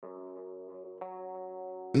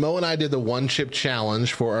Mo and I did the one chip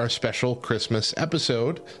challenge for our special Christmas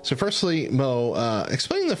episode. So firstly, Mo,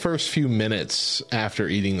 explain the first few minutes after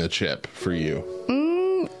eating the chip for you.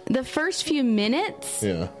 The first few minutes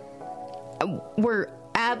were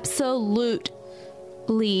absolutely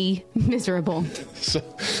miserable. So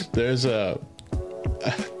there's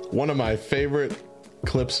one of my favorite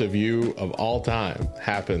clips of you of all time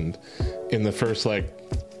happened in the first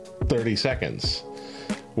 30 seconds.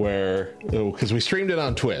 Where, because we streamed it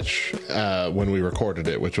on Twitch when we recorded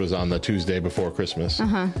it, which was on the Tuesday before Christmas.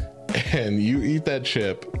 And you eat that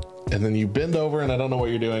chip, and then you bend over, and I don't know what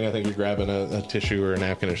you're doing. I think you're grabbing a tissue or a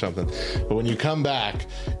napkin or something. But when you come back,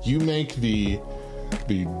 you make the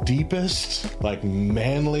deepest,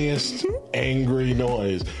 manliest, angry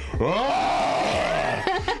noise. When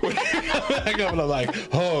you come back up, and I'm like,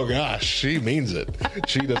 oh gosh, she means it.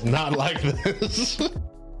 She does not like this.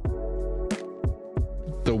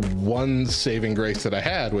 The one saving grace that I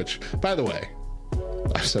had, which, by the way,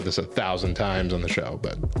 I've said this 1,000 times on the show,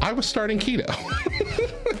 but I was starting keto.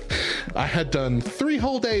 I had done 3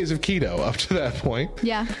 whole days of keto up to that point.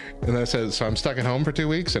 Yeah. And I said, so I'm stuck at home for 2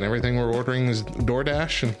 weeks and everything we're ordering is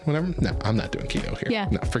DoorDash and whatever. No, I'm not doing keto here. Yeah.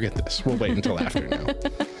 No, forget this. We'll wait until after now.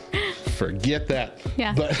 Forget that.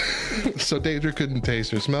 Yeah. But so Deidre couldn't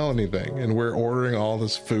taste or smell anything. And we're ordering all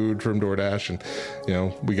this food from DoorDash. And,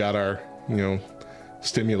 we got our,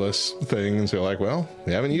 stimulus thing, and so well,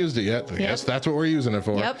 we haven't used it yet. I guess that's what we're using it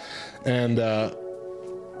for. Yep. And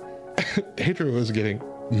Deidre was getting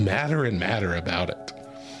madder and madder about it.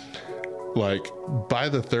 By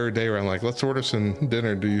the 3rd day, where I'm like, let's order some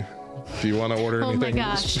dinner. Do you want to order anything? Oh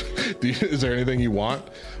my gosh. Is there anything you want?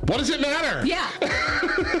 What does it matter? Yeah.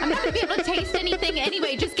 I'm not going to be able to taste anything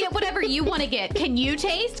anyway. Just get whatever you want to get. Can you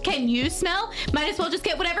taste? Can you smell? Might as well just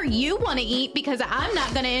get whatever you want to eat, because I'm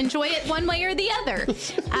not going to enjoy it one way or the other.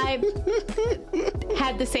 I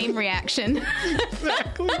had the same reaction.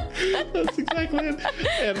 Exactly. That's exactly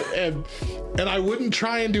it. And I wouldn't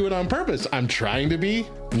try and do it on purpose. I'm trying to be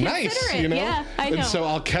nice, Yeah, I know. And so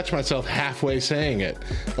I'll catch myself halfway saying it,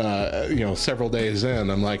 several days in.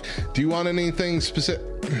 I'm like, do you want anything specific?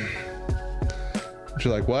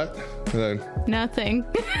 She's like, what? Then, Nothing.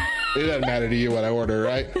 it doesn't matter to you what I order,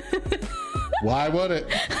 right? Why would it?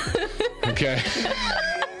 Okay.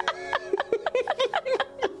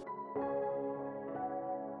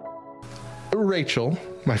 Rachel,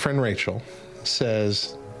 my friend Rachel,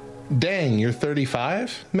 says, dang, you're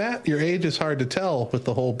 35, Matt? Your age is hard to tell with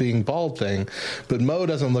the whole being bald thing, but Mo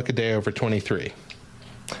doesn't look a day over 23.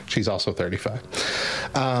 She's also 35.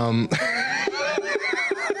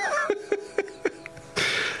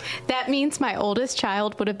 That means my oldest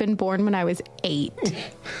child would have been born when I was 8.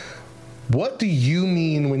 What do you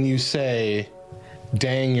mean when you say,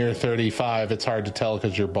 dang, you're 35, it's hard to tell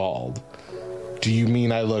because you're bald? Do you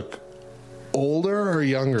mean I look older or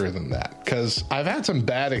younger than that? Because I've had some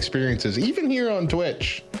bad experiences, even here on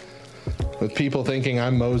Twitch, with people thinking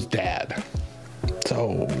I'm Mo's dad.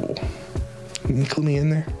 So, can you clue me in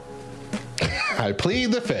there? I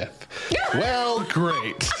plead the 5th. Well,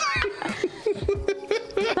 great.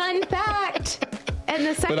 Fun fact. And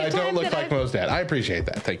the second But I don't time look that like Mo's dad. I appreciate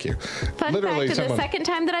that. Thank you. Fun fact, and the second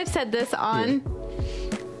time that I've said this on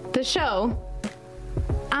the show,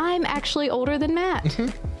 I'm actually older than Matt.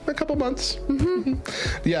 Mm-hmm. A couple months. Mm-hmm.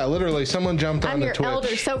 Yeah, literally, someone jumped on your Twitch.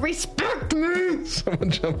 elder, so respect me. Someone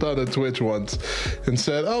jumped on a Twitch once and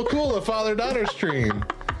said, oh, cool, a father-daughter stream.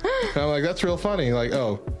 And I'm like, that's real funny. Like,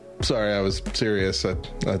 oh, sorry, I was serious.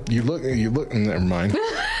 You look, never mind.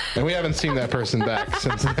 And we haven't seen that person back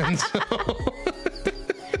since then, so.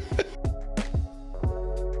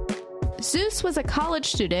 Seuss was a college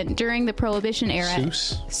student during the Prohibition era.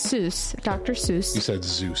 Seuss. Dr. Seuss. You said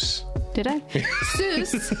Zeus. Did I?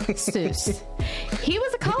 Seuss. He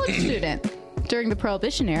was a college student during the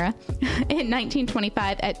Prohibition era in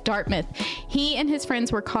 1925 at Dartmouth. He and his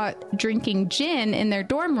friends were caught drinking gin in their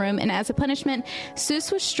dorm room, and as a punishment,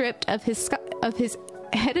 Seuss was stripped of his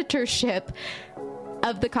editorship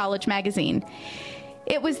of the college magazine.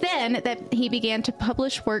 It was then that he began to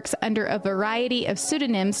publish works under a variety of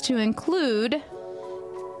pseudonyms to include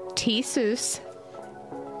T. Seuss,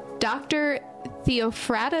 Dr.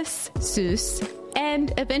 Theophratus Seuss,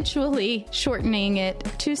 and eventually shortening it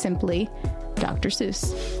to simply Dr.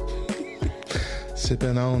 Seuss.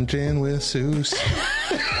 Sipping on gin with Seuss.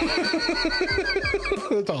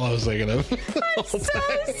 That's all I was thinking of. I'm so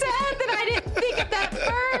sad that I didn't think of that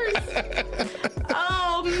first.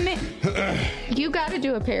 Oh, man. You got to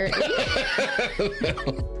do a parody.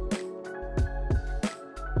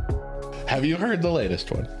 Have you heard the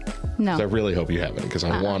latest one? No. I really hope you haven't, because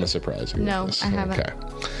I want to surprise you. No, with this. I haven't. Okay.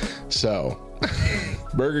 So,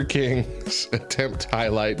 Burger King's attempt to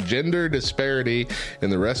highlight gender disparity in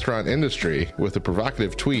the restaurant industry with a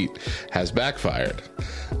provocative tweet has backfired.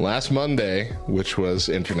 Last Monday, which was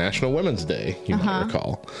International Women's Day, you might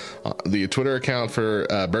recall, the Twitter account for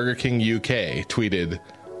Burger King UK tweeted,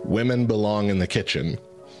 "Women belong in the kitchen."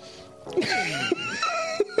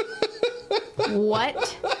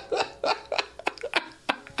 What?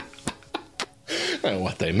 And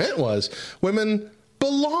what they meant was, women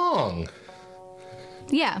belong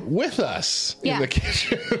with us in the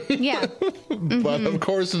kitchen. Yeah. But of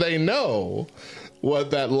course they know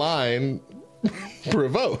what that line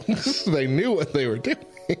provokes. They knew what they were doing.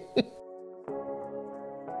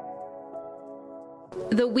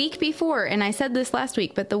 The week before, and I said this last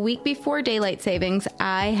week, but the week before daylight savings,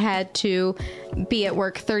 I had to be at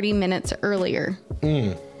work 30 minutes earlier.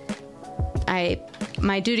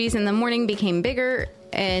 My duties in the morning became bigger,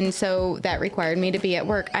 and so that required me to be at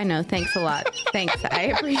work. I know. Thanks a lot. Thanks.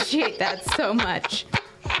 I appreciate that so much.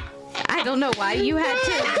 I don't know why you had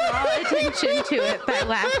to draw attention to it by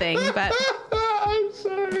laughing, but... I'm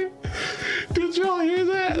sorry. Did y'all hear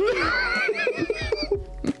that?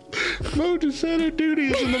 Mo just said her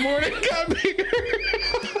duties in the morning got bigger.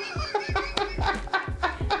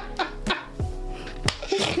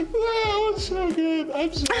 That was so good.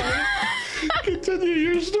 I'm sorry. Continue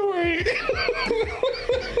your story.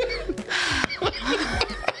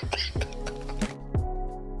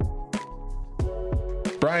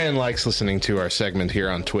 Brian likes listening to our segment here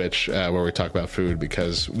on Twitch where we talk about food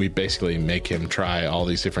because we basically make him try all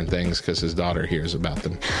these different things because his daughter hears about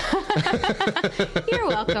them. You're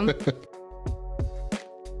welcome.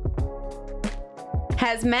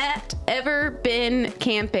 Has Matt ever been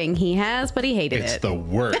camping? He has, but he hated it. It's the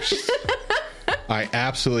worst. I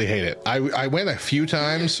absolutely hate it. I went a few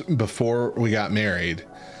times before we got married.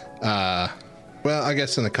 Well, I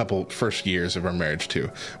guess in the couple first years of our marriage too.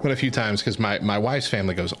 Went a few times because my wife's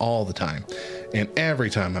family goes all the time. And every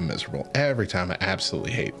time I'm miserable. Every time I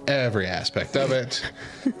absolutely hate every aspect of it.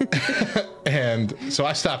 And so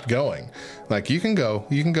I stopped going. Like, you can go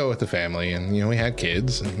with the family. And, we had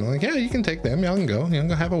kids. And I'm like, yeah, you can take them. Y'all can go.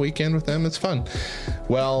 Go have a weekend with them. It's fun.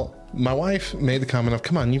 Well, my wife made the comment of,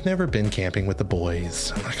 come on, you've never been camping with the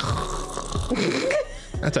boys. I'm like,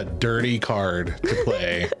 that's a dirty card to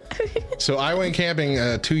play. So I went camping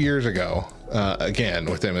 2 years ago, again,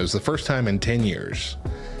 with them. It was the first time in 10 years.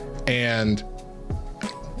 And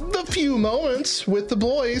the few moments with the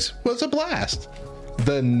boys was a blast.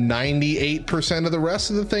 The 98% of the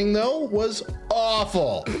rest of the thing, though, was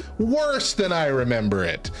awful. Worse than I remember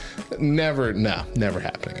it. Never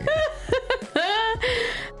happening again.